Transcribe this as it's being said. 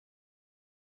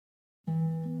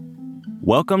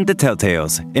Welcome to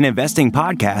Telltales, an investing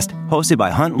podcast hosted by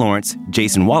Hunt Lawrence,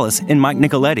 Jason Wallace, and Mike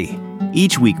Nicoletti.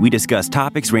 Each week, we discuss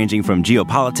topics ranging from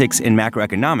geopolitics and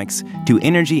macroeconomics to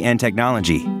energy and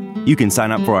technology. You can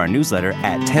sign up for our newsletter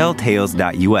at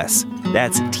telltales.us.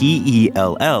 That's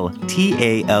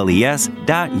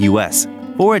telltales.us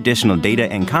for additional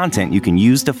data and content you can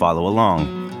use to follow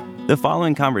along. The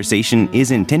following conversation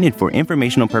is intended for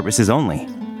informational purposes only.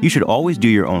 You should always do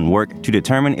your own work to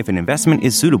determine if an investment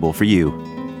is suitable for you.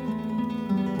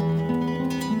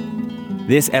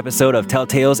 This episode of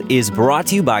Telltales is brought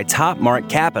to you by Top Mark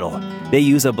Capital. They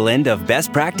use a blend of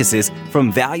best practices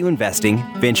from value investing,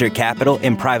 venture capital,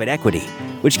 and private equity,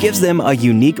 which gives them a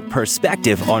unique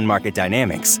perspective on market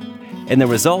dynamics. And the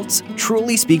results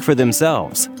truly speak for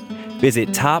themselves. Visit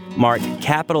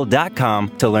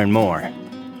topmarkcapital.com to learn more.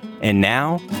 And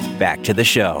now, back to the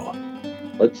show.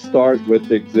 Let's start with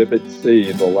Exhibit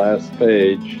C, the last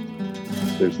page.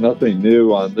 There's nothing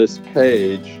new on this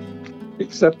page,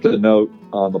 except to note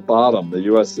on the bottom, the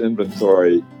U.S.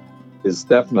 inventory is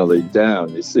definitely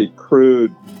down. You see,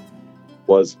 crude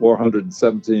was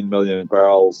 417 million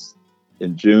barrels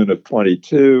in June of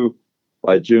 22.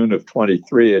 By June of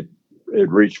 23, it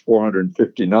reached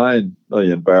 459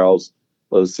 million barrels,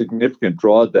 but a significant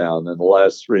drawdown in the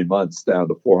last 3 months, down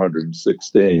to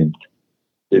 416.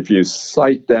 If you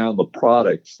cite down the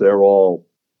products, they're all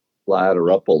flat or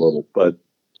up a little, but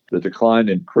the decline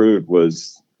in crude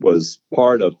was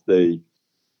part of the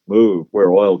move where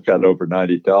oil got over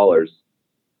 $90.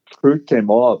 Crude came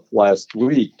off last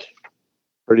week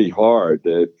pretty hard.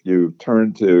 If you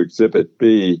turn to Exhibit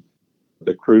B,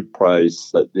 the crude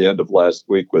price at the end of last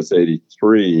week was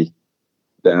 83,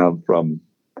 down from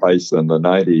price in the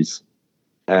 90s.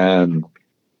 And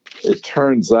it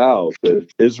turns out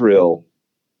that Israel,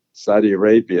 Saudi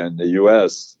Arabia, and the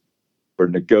U.S. were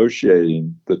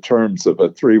negotiating the terms of a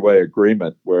three-way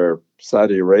agreement where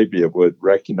Saudi Arabia would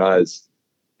recognize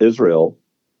Israel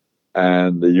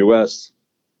and the U.S.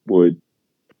 would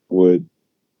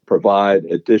provide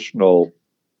additional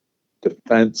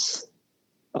defense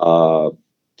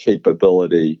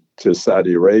capability to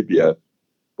Saudi Arabia,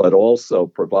 but also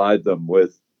provide them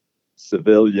with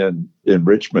civilian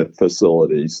enrichment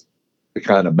facilities to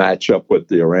kind of match up with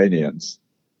the Iranians.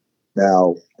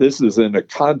 Now, this is in a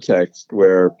context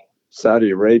where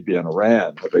Saudi Arabia and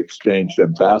Iran have exchanged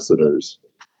ambassadors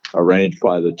arranged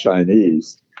by the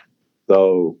Chinese.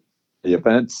 So the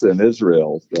events in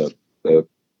Israel, the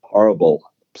horrible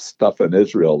stuff in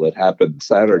Israel that happened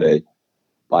Saturday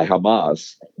by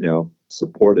Hamas,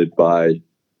 supported by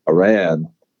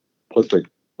Iran, put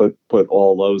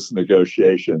all those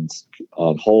negotiations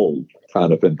on hold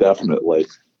kind of indefinitely.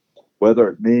 Whether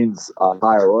it means a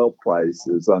higher oil price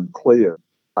is unclear.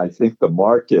 I think the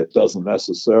market doesn't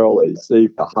necessarily see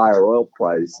a higher oil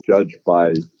price judged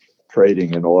by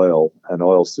trading in oil and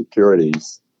oil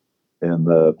securities in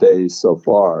the days so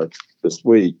far this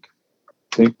week.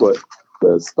 I think what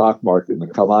the stock market and the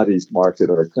commodities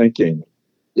market are thinking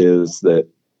is that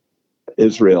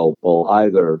Israel will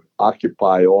either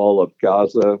occupy all of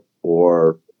Gaza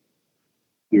or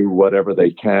do whatever they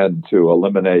can to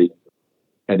eliminate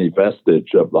any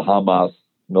vestige of the Hamas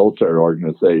military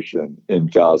organization in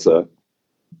Gaza,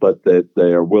 but that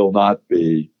there will not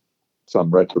be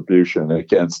some retribution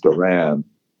against Iran.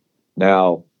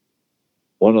 Now,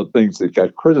 one of the things that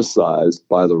got criticized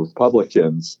by the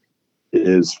Republicans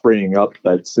is freeing up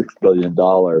that $6 billion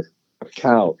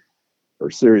account or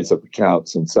series of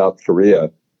accounts in South Korea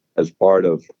as part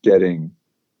of getting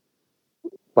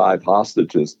 5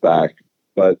 hostages back.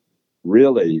 But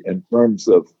really, in terms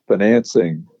of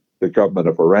financing the government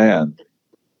of Iran,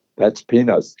 that's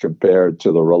peanuts compared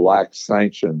to the relaxed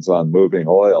sanctions on moving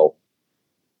oil.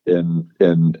 In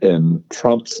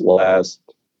Trump's last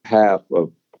half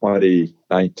of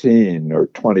 2019 or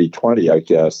 2020, I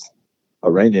guess,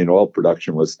 Iranian oil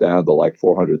production was down to like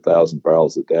 400,000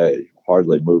 barrels a day,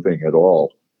 hardly moving at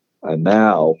all. And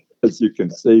now, as you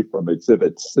can see from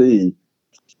Exhibit C,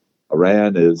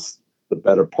 Iran is the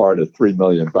better part of 3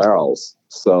 million barrels.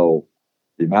 So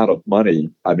the amount of money,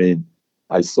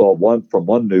 I saw from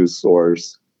one news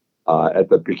source at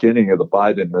the beginning of the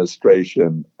Biden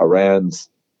administration, Iran's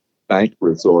bank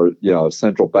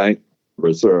central bank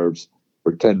reserves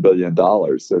were $10 billion.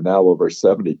 They're now over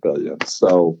 70 billion.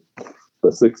 So the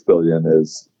 $6 billion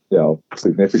is,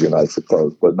 significant, I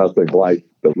suppose, but nothing like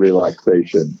the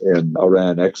relaxation in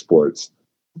Iran exports.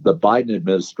 The Biden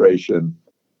administration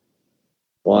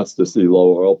wants to see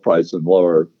lower oil price and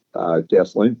lower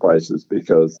gasoline prices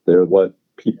because they're what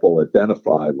people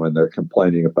identify when they're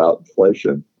complaining about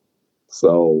inflation.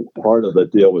 So part of the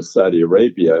deal with Saudi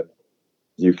Arabia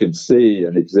you can see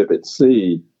in Exhibit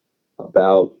C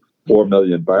about 4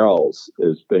 million barrels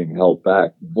is being held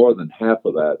back. More than half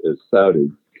of that is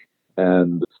Saudi.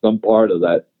 And some part of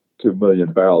that 2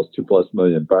 million barrels, 2+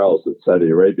 million barrels that Saudi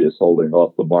Arabia is holding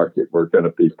off the market, were going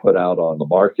to be put out on the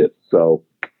market. So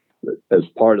as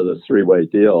part of the three-way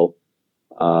deal,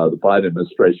 the Biden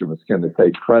administration was going to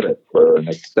take credit for an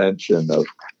extension of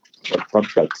what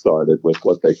Trump got started with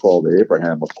what they call the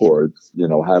Abraham Accords,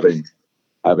 having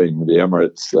the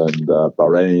Emirates and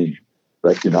Bahrain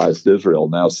recognized Israel.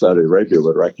 Now Saudi Arabia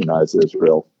would recognize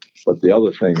Israel. But the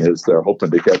other thing is they're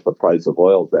hoping to get the price of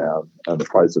oil down and the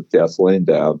price of gasoline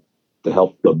down to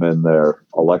help them in their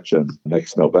election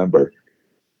next November.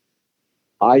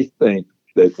 I think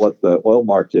that what the oil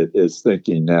market is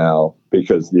thinking now,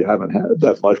 because you haven't had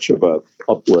that much of a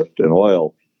uplift in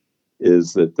oil,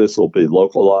 is that this will be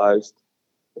localized.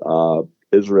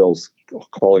 Israel's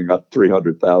calling up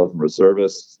 300,000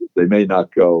 reservists. They may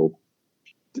not go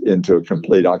into a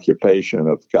complete occupation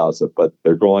of Gaza, but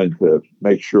they're going to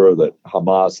make sure that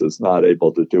Hamas is not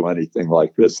able to do anything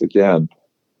like this again.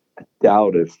 I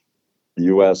doubt if the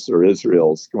U.S. or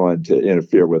Israel is going to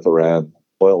interfere with Iran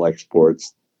oil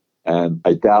exports. And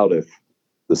I doubt if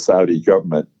the Saudi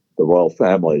government, the royal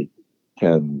family,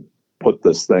 can put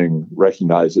this thing,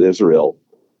 recognize Israel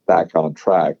back on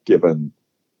track, given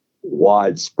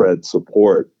widespread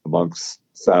support amongst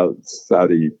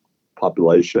Saudi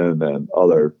population and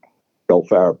other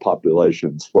Gulf Arab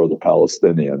populations for the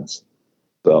Palestinians.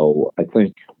 So I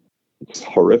think it's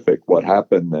horrific what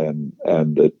happened,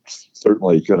 and it's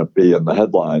certainly going to be in the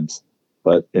headlines.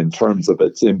 But in terms of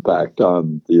its impact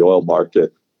on the oil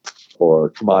market or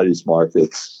commodities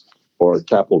markets or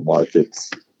capital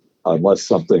markets, unless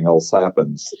something else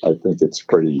happens, I think it's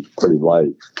pretty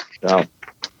light. Now,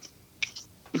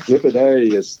 Exhibit A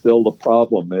is still the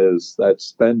problem, is that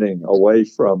spending away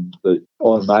from the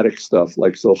automatic stuff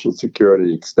like Social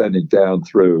Security, extending down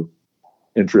through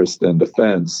interest and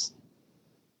defense.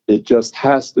 It just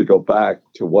has to go back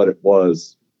to what it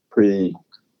was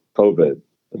pre-COVID,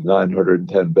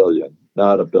 910 billion,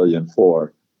 not $1.4 billion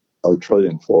or $1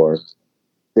 trillion.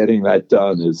 Getting that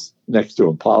done is next to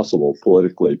impossible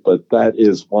politically, but that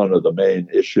is one of the main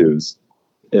issues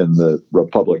in the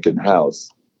Republican House.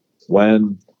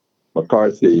 When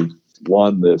McCarthy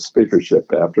won the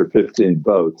speakership after 15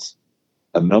 votes,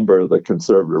 a number of the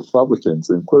conservative Republicans,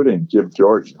 including Jim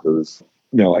Jordan, who's,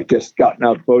 I guess gotten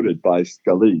outvoted by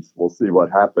Scalise, we'll see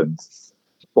what happens,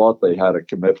 thought they had a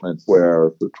commitment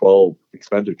where the 12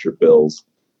 expenditure bills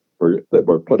that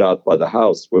were put out by the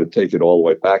House would take it all the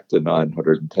way back to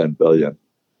 910 billion.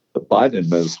 The Biden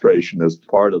administration, as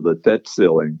part of the debt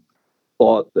ceiling,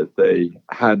 thought that they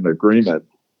had an agreement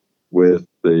with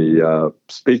the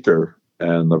Speaker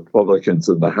and the Republicans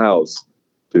in the House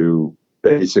to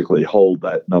basically hold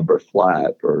that number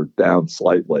flat or down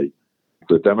slightly.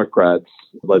 The Democrats,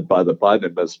 led by the Biden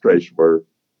administration, were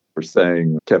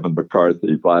saying Kevin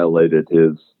McCarthy violated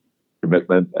his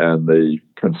commitment, and the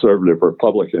conservative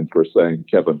Republicans were saying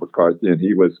Kevin McCarthy, and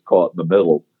he was caught in the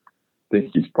middle. I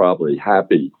think he's probably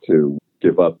happy to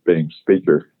give up being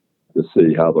Speaker to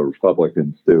see how the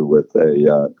Republicans do with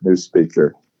a new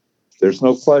Speaker. There's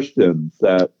no question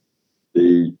that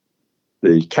the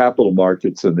capital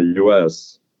markets in the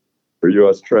U.S. for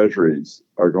U.S. Treasuries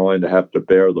are going to have to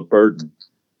bear the burden,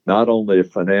 not only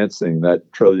of financing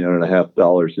that $1.5 trillion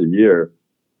a year,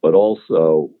 but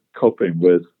also coping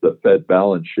with the Fed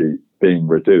balance sheet being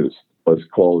reduced, what's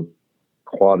called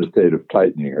quantitative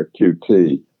tightening, or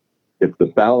QT. If the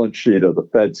balance sheet of the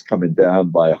Fed's coming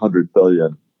down by $100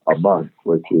 billion a month,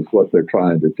 which is what they're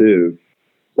trying to do,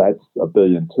 that's $1.2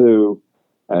 billion.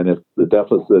 And if the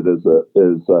deficit is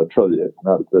a trillion,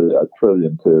 not $1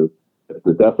 trillion, if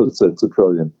the deficit's $1.4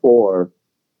 trillion,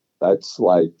 that's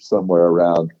like somewhere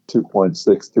around 2.6,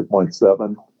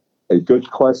 2.7. A good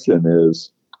question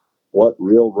is, what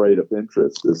real rate of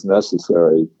interest is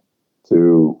necessary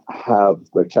to have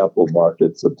the capital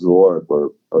markets absorb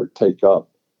or take up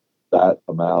that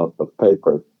amount of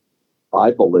paper?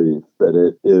 I believe that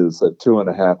it is a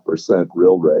 2.5%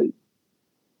 real rate,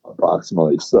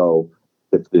 approximately. So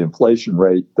if the inflation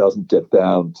rate doesn't get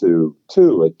down to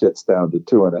 2, it gets down to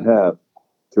 2.5.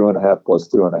 2.5 plus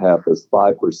 2.5 is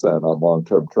 5% on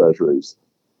long-term treasuries.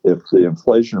 If the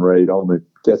inflation rate only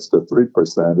gets to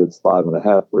 3%, it's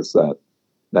 5.5%.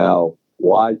 Now,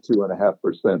 why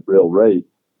 2.5% real rate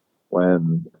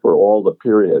when, for all the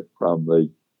period from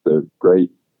the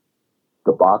great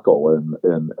debacle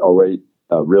in 08,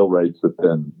 real rates have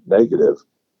been negative?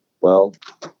 Well,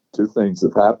 two things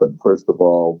have happened. First of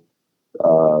all,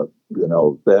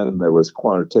 then there was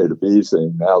quantitative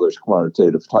easing. Now there's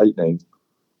quantitative tightening.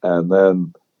 And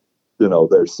then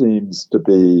there seems to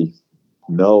be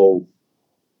no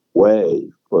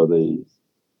way for the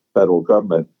federal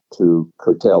government to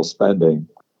curtail spending.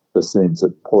 This seems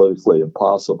politically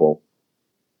impossible.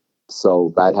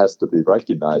 So that has to be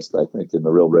recognized, I think, in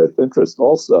the real rate of interest.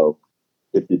 Also,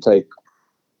 if you take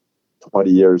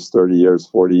 20 years, 30 years,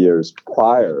 40 years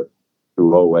prior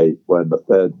to '08, when the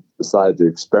Fed decided to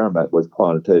experiment with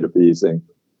quantitative easing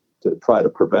to try to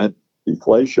prevent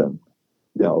deflation,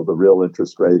 the real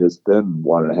interest rate has been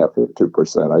 1.5% to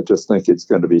 2%. I just think it's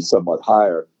going to be somewhat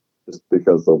higher just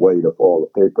because the weight of all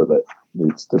the paper that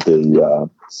needs to be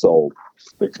sold.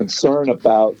 The concern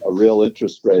about a real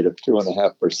interest rate of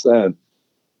 2.5%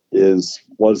 is,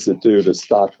 what does it do to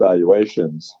stock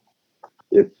valuations?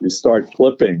 If you start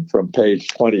flipping from page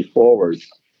 20 forward,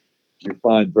 you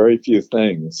find very few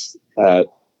things at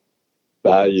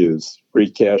values, free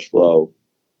cash flow,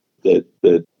 that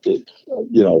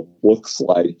looks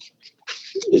like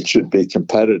it should be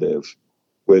competitive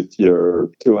with your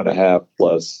 2.5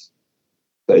 plus,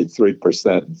 say,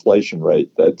 3% inflation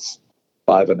rate. That's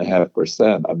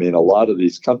 5.5%. I mean, a lot of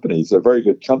these companies are very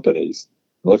good companies.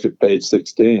 Look at page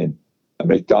 16. A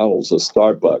McDonald's, a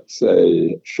Starbucks,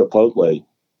 a Chipotle,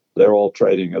 they're all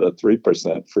trading at a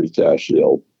 3% free cash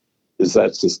yield. Is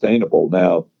that sustainable?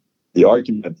 Now, the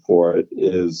argument for it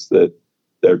is that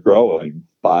they're growing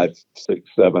 5, 6,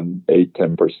 7, 8,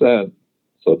 10%.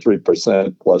 So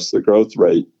 3% plus the growth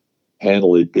rate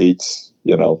handily beats,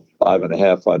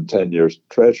 5.5 on 10-year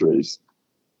treasuries.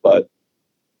 But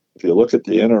if you look at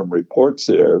the interim reports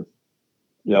here,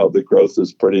 the growth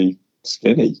is pretty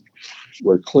skinny.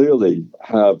 We clearly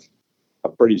have a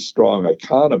pretty strong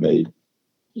economy.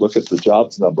 Look at the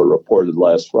jobs number reported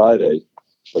last Friday,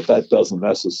 but that doesn't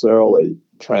necessarily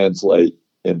translate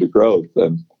into growth.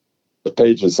 And the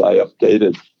pages I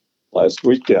updated last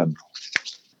weekend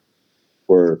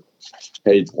were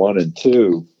page 1 and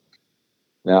 2.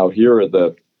 Now here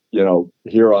are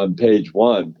here on page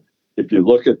 1, if you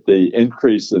look at the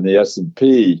increase in the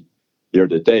S&P year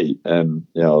to date, and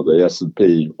the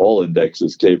S&P all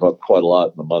indexes gave up quite a lot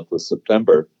in the month of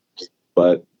September,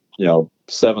 but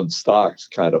 7 stocks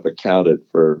kind of accounted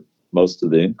for most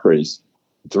of the increase.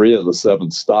 3 of the 7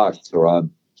 stocks are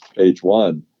on page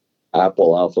 1: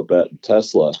 Apple, Alphabet, and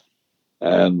Tesla,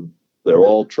 and they're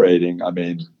all trading. I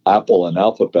mean, Apple and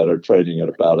Alphabet are trading at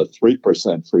about a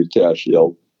 3% free cash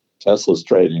yield. Tesla's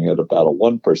trading at about a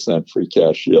 1% free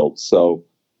cash yield. So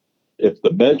if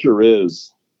the measure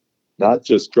is not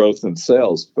just growth in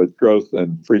sales, but growth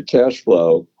in free cash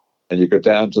flow, and you go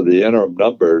down to the interim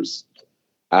numbers,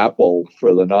 Apple,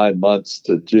 for the 9 months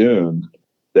to June,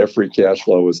 their free cash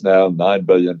flow is now $9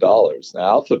 billion. Now,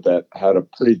 Alphabet had a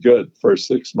pretty good first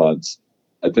 6 months.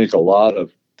 I think a lot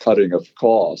of cutting of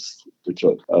costs, which,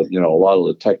 a lot of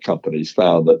the tech companies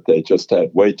found that they just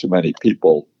had way too many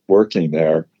people working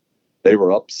there. They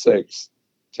were up 6.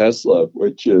 Tesla,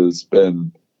 which has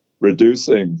been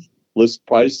reducing list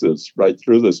prices right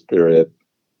through this period,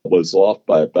 was off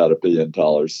by about $1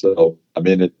 billion. So, I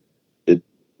mean,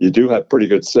 you do have pretty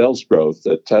good sales growth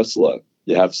at Tesla.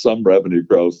 You have some revenue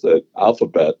growth at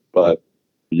Alphabet, but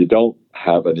you don't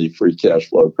have any free cash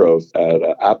flow growth at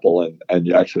Apple, and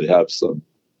you actually have some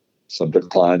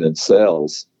decline in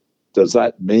sales. Does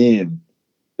that mean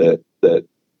that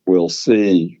we'll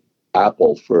see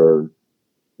Apple for,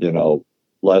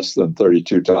 less than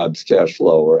 32 times cash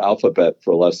flow, or Alphabet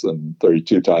for less than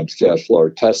 32 times cash flow, or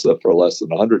Tesla for less than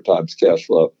 100 times cash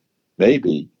flow?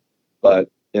 Maybe, but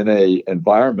in a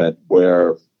environment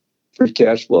where free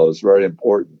cash flow is very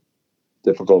important,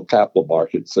 difficult capital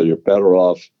markets, so you're better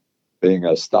off being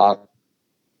a stock,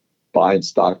 buying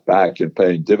stock back and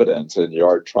paying dividends, and you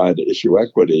are trying to issue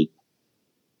equity.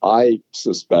 I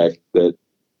suspect that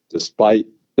despite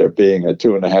there being a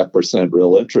 2.5%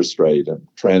 real interest rate and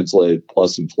translate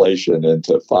plus inflation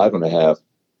into 5.5%,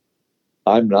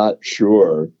 I'm not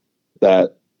sure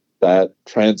that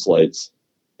translates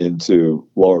into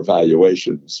lower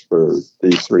valuations for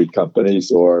these 3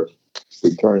 companies. Or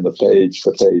we turn the page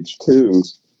to page 2,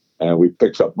 and we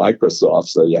pick up Microsoft.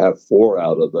 So you have 4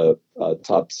 out of the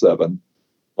top 7.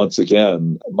 Once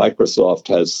again, Microsoft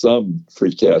has some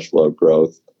free cash flow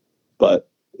growth, but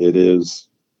it is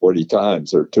 40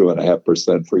 times or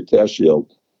 2.5% free cash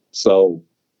yield. So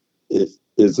is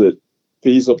it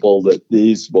feasible that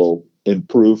these will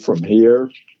improve from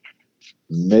here?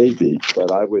 Maybe,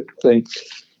 but I would think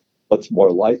what's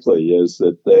more likely is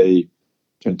that they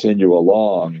continue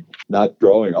along, not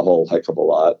growing a whole heck of a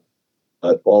lot,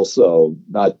 but also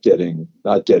not getting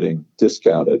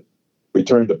discounted. We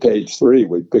turn to page 3,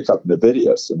 we pick up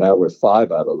NVIDIA, so now we're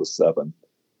 5 out of the 7.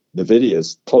 NVIDIA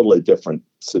is totally different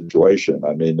situation.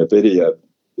 I mean, NVIDIA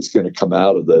is going to come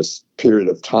out of this period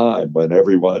of time when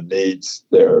everyone needs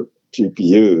their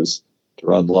GPUs to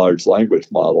run large language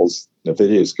models.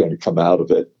 NVIDIA is going to come out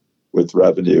of it with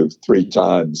revenue 3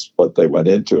 times what they went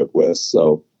into it with.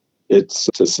 So it's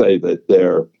to say that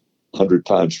they're 100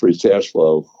 times free cash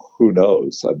flow, who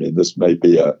knows? I mean, this may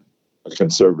be a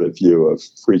conservative view of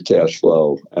free cash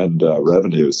flow and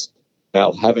revenues.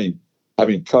 Now, having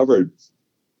covered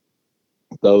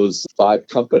those 5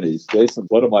 companies, Jason,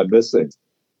 what am I missing?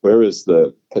 Where is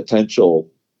the potential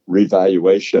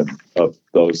revaluation of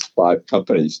those 5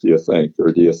 companies, do you think?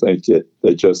 Or do you think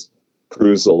they just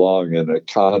cruise along in an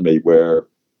economy where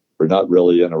we're not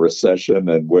really in a recession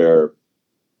and where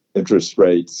interest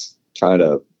rates kind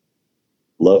of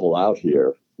level out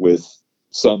here with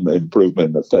some improvement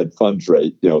in the Fed funds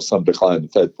rate, some decline in the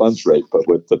Fed funds rate, but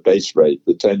with the base rate,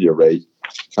 the 10-year rate,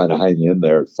 kind of hanging in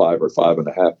there at 5 or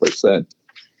 5.5%.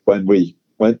 When we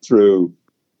went through,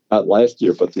 not last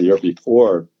year, but the year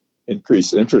before,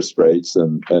 increased interest rates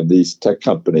and these tech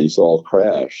companies all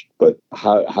crashed. But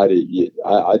how do you,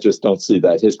 I just don't see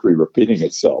that history repeating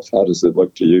itself. How does it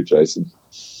look to you, Jason?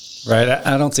 Right.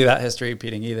 I don't see that history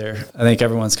repeating either. I think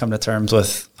everyone's come to terms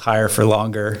with higher for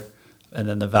longer. And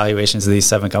then the valuations of these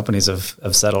 7 companies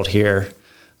have settled here.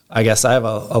 I guess I have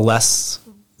a less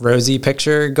rosy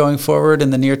picture going forward in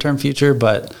the near-term future,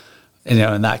 but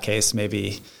in that case,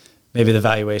 maybe the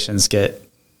valuations get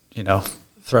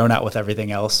thrown out with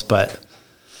everything else. But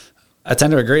I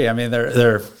tend to agree. I mean,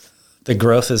 the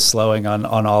growth is slowing on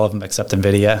all of them except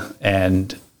NVIDIA,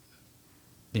 and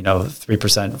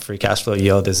 3% free cash flow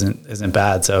yield isn't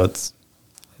bad. So it's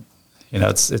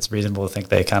reasonable to think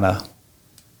they kind of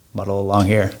muddle along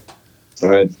here. All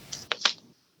right.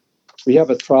 We have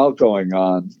a trial going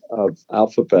on of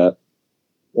Alphabet.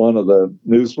 One of the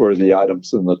newsworthy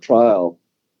items in the trial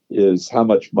is how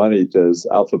much money does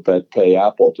Alphabet pay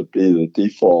Apple to be the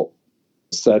default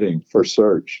setting for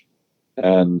search?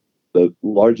 And the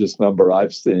largest number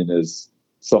I've seen is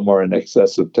somewhere in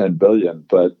excess of 10 billion,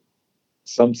 but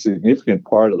some significant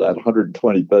part of that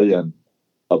 120 billion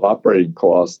of operating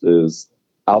cost is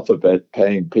Alphabet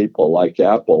paying people like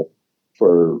Apple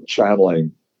for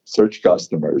channeling search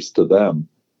customers to them.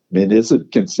 I mean, is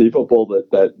it conceivable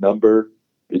that number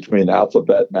between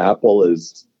Alphabet and Apple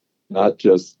is not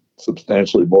just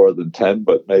substantially more than 10,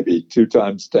 but maybe 2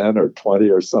 times 10 or 20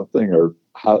 or something? Or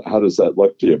how does that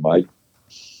look to you, Mike?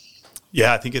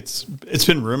 Yeah, I think it's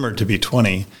been rumored to be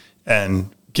 20. And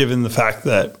given the fact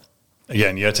that,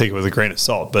 again, you got to take it with a grain of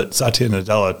salt, but Satya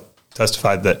Nadella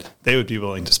testified that they would be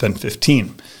willing to spend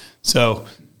 15. So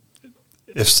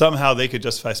if somehow they could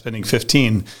justify spending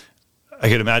 15, I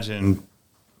could imagine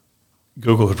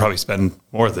Google could probably spend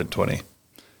more than 20.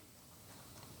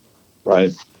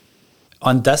 Right.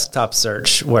 On desktop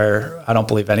search, where I don't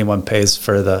believe anyone pays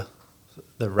for the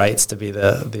rights to be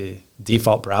the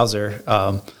default browser,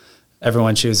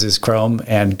 everyone chooses Chrome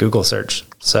and Google search.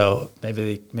 So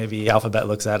maybe Alphabet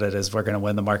looks at it as we're going to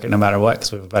win the market no matter what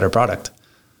because we have a better product.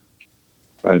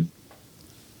 Right.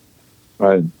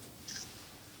 Right.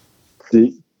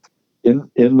 In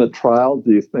the trial,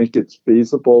 do you think it's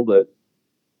feasible that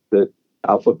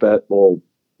Alphabet will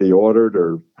be ordered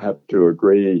or have to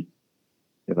agree,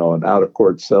 an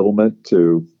out-of-court settlement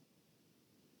to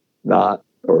not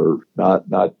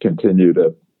continue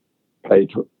to pay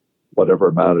to whatever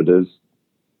amount it is,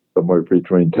 somewhere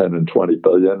between 10 and 20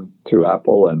 billion to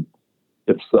Apple? And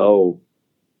if so,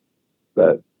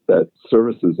 that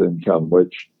services income,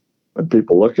 which when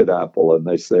people look at Apple and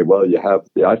they say, well, you have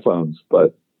the iPhones,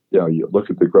 but you look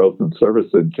at the growth in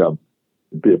service income,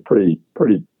 it'd be a pretty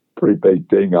big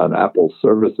ding on Apple's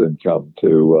service income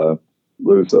to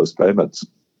lose those payments.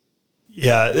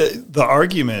 Yeah, the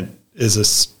argument is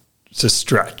it's a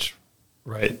stretch,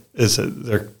 right?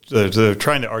 They're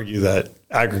trying to argue that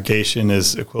aggregation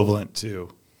is equivalent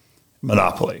to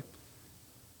monopoly.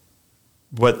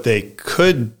 What they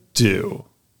could do,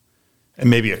 and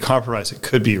maybe a compromise that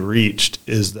could be reached,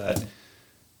 is that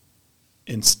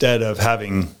instead of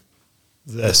having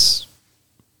this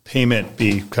payment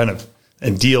be kind of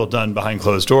a deal done behind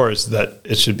closed doors, that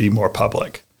it should be more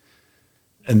public.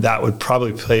 And that would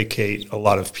probably placate a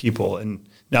lot of people. And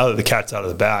now that the cat's out of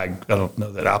the bag, I don't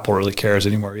know that Apple really cares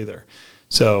anymore either.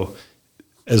 So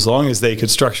as long as they could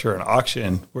structure an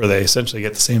auction where they essentially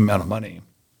get the same amount of money,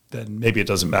 then maybe it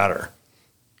doesn't matter.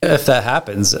 If that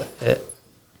happens,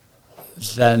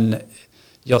 then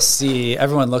you'll see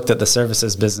everyone looked at the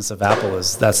services business of Apple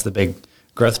as that's the big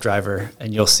growth driver.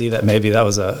 And you'll see that maybe that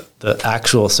was the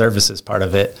actual services part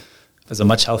of it is a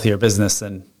much healthier business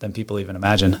than people even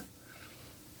imagine.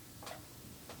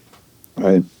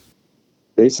 Right.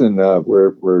 Jason,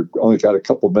 we're only got a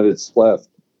couple minutes left.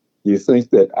 you think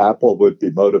that Apple would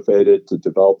be motivated to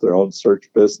develop their own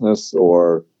search business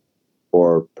or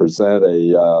present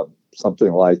a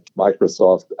something like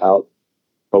Microsoft Out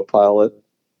Copilot?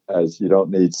 As you don't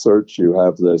need search, you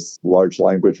have this large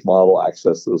language model,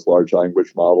 access to this large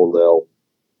language model.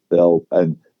 They'll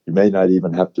and you may not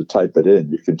even have to type it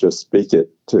in. You can just speak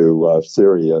it to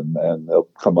Siri and they'll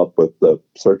come up with the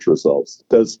search results.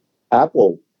 Does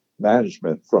Apple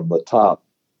management from the top,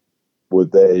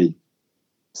 would they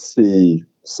see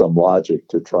some logic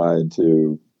to trying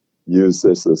to use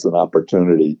this as an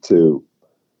opportunity to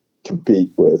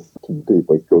compete with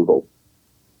Google?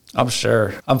 I'm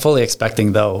sure. I'm fully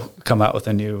expecting they'll come out with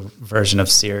a new version of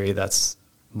Siri that's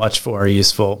much more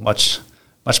useful, much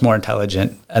more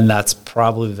intelligent, and that's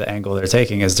probably the angle they're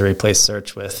taking, is to replace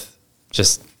search with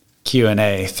just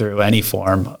Q&A through any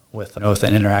form with an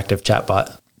interactive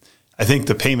chatbot. I think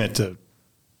the payment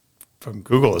from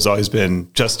Google has always been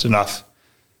just enough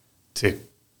to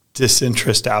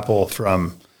disinterest Apple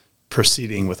from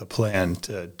proceeding with a plan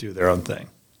to do their own thing.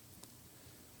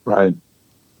 Right.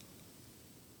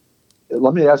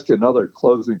 Let me ask you another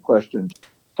closing question.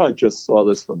 I just saw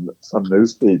this from some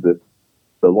news feed that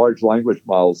the large language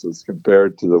models, as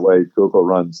compared to the way Google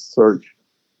runs search,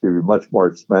 can be much more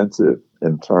expensive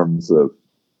in terms of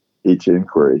each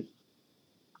inquiry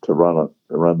to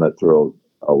run that through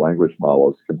a language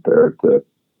model as compared to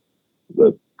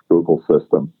the Google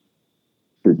system.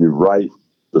 Could you write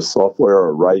the software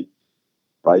or write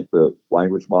the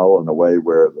language model in a way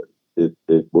where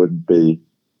it wouldn't be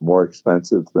more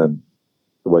expensive than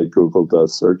the way Google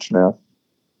does search now?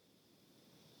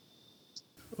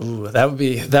 Ooh,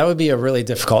 that would be a really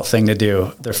difficult thing to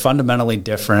do. They're fundamentally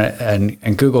different,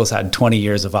 and Google's had 20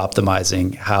 years of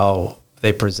optimizing how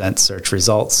they present search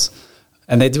results,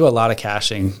 and they do a lot of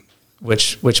caching,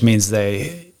 which means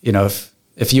they,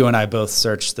 if you and I both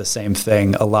search the same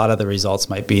thing, a lot of the results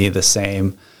might be the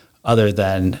same, other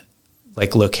than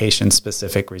like location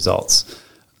specific results.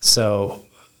 So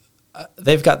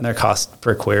they've gotten their cost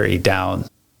per query down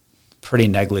pretty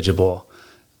negligible.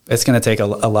 It's going to take a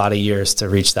lot of years to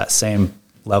reach that same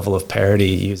level of parity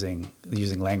using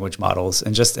language models,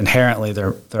 and just inherently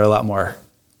they're a lot more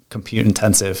compute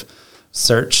intensive.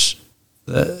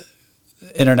 The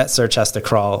internet search has to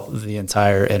crawl the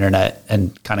entire internet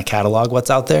and kind of catalog what's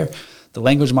out there. The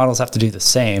language models have to do the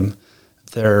same.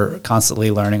 They're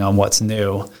constantly learning on what's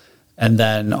new, and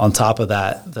then on top of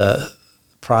that, the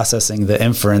processing, the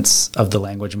inference of the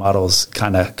language models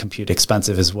kind of compute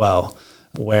expensive as well,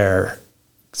 where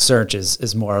search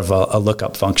is more of a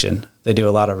lookup function. They do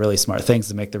a lot of really smart things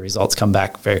to make the results come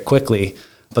back very quickly,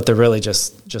 but they're really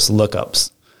just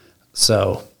lookups.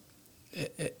 So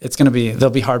they'll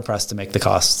be hard pressed to make the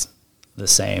costs the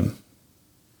same.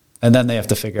 And then they have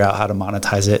to figure out how to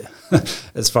monetize it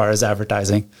as far as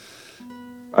advertising.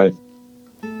 Right.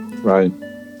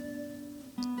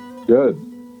 Good.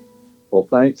 Well,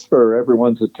 thanks for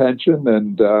everyone's attention,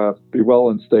 and be well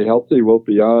and stay healthy. We'll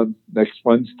be on next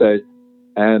Wednesday.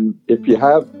 And if you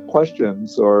have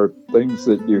questions or things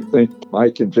that you think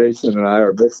Mike and Jason and I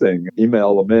are missing,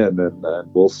 email them in,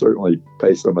 and we'll certainly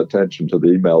pay some attention to the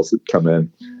emails that come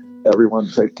in. Everyone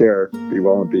take care. Be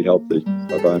well and be healthy.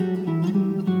 Bye-bye.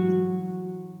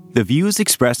 The views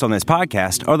expressed on this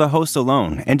podcast are the host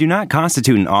alone and do not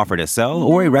constitute an offer to sell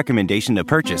or a recommendation to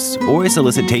purchase or a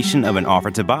solicitation of an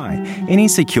offer to buy any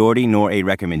security, nor a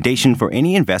recommendation for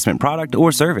any investment product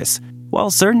or service. While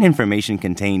certain information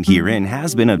contained herein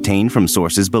has been obtained from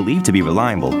sources believed to be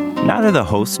reliable, neither the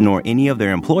host nor any of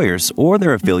their employers or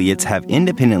their affiliates have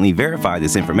independently verified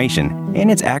this information, and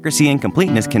its accuracy and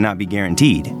completeness cannot be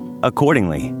guaranteed.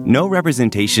 Accordingly, no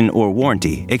representation or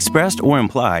warranty, expressed or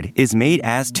implied, is made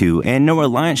as to, and no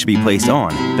reliance should be placed on,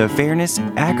 the fairness,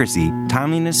 accuracy,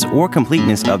 timeliness, or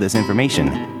completeness of this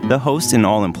information. The host and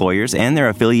all employers and their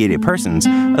affiliated persons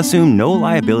assume no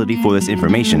liability for this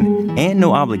information and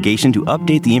no obligation to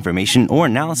update the information or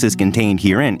analysis contained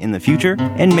herein in the future,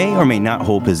 and may or may not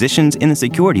hold positions in the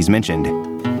securities mentioned.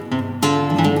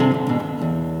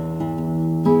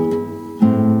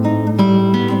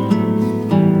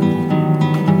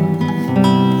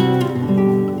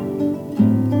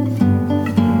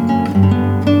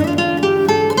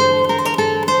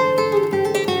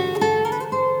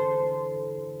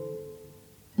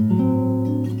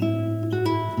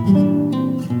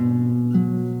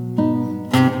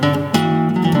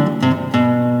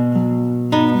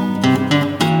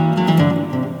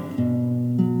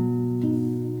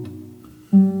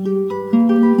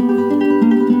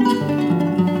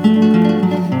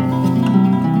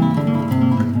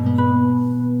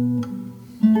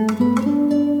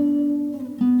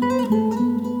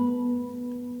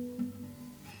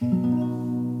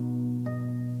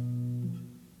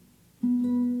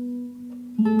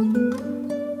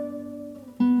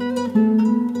 you.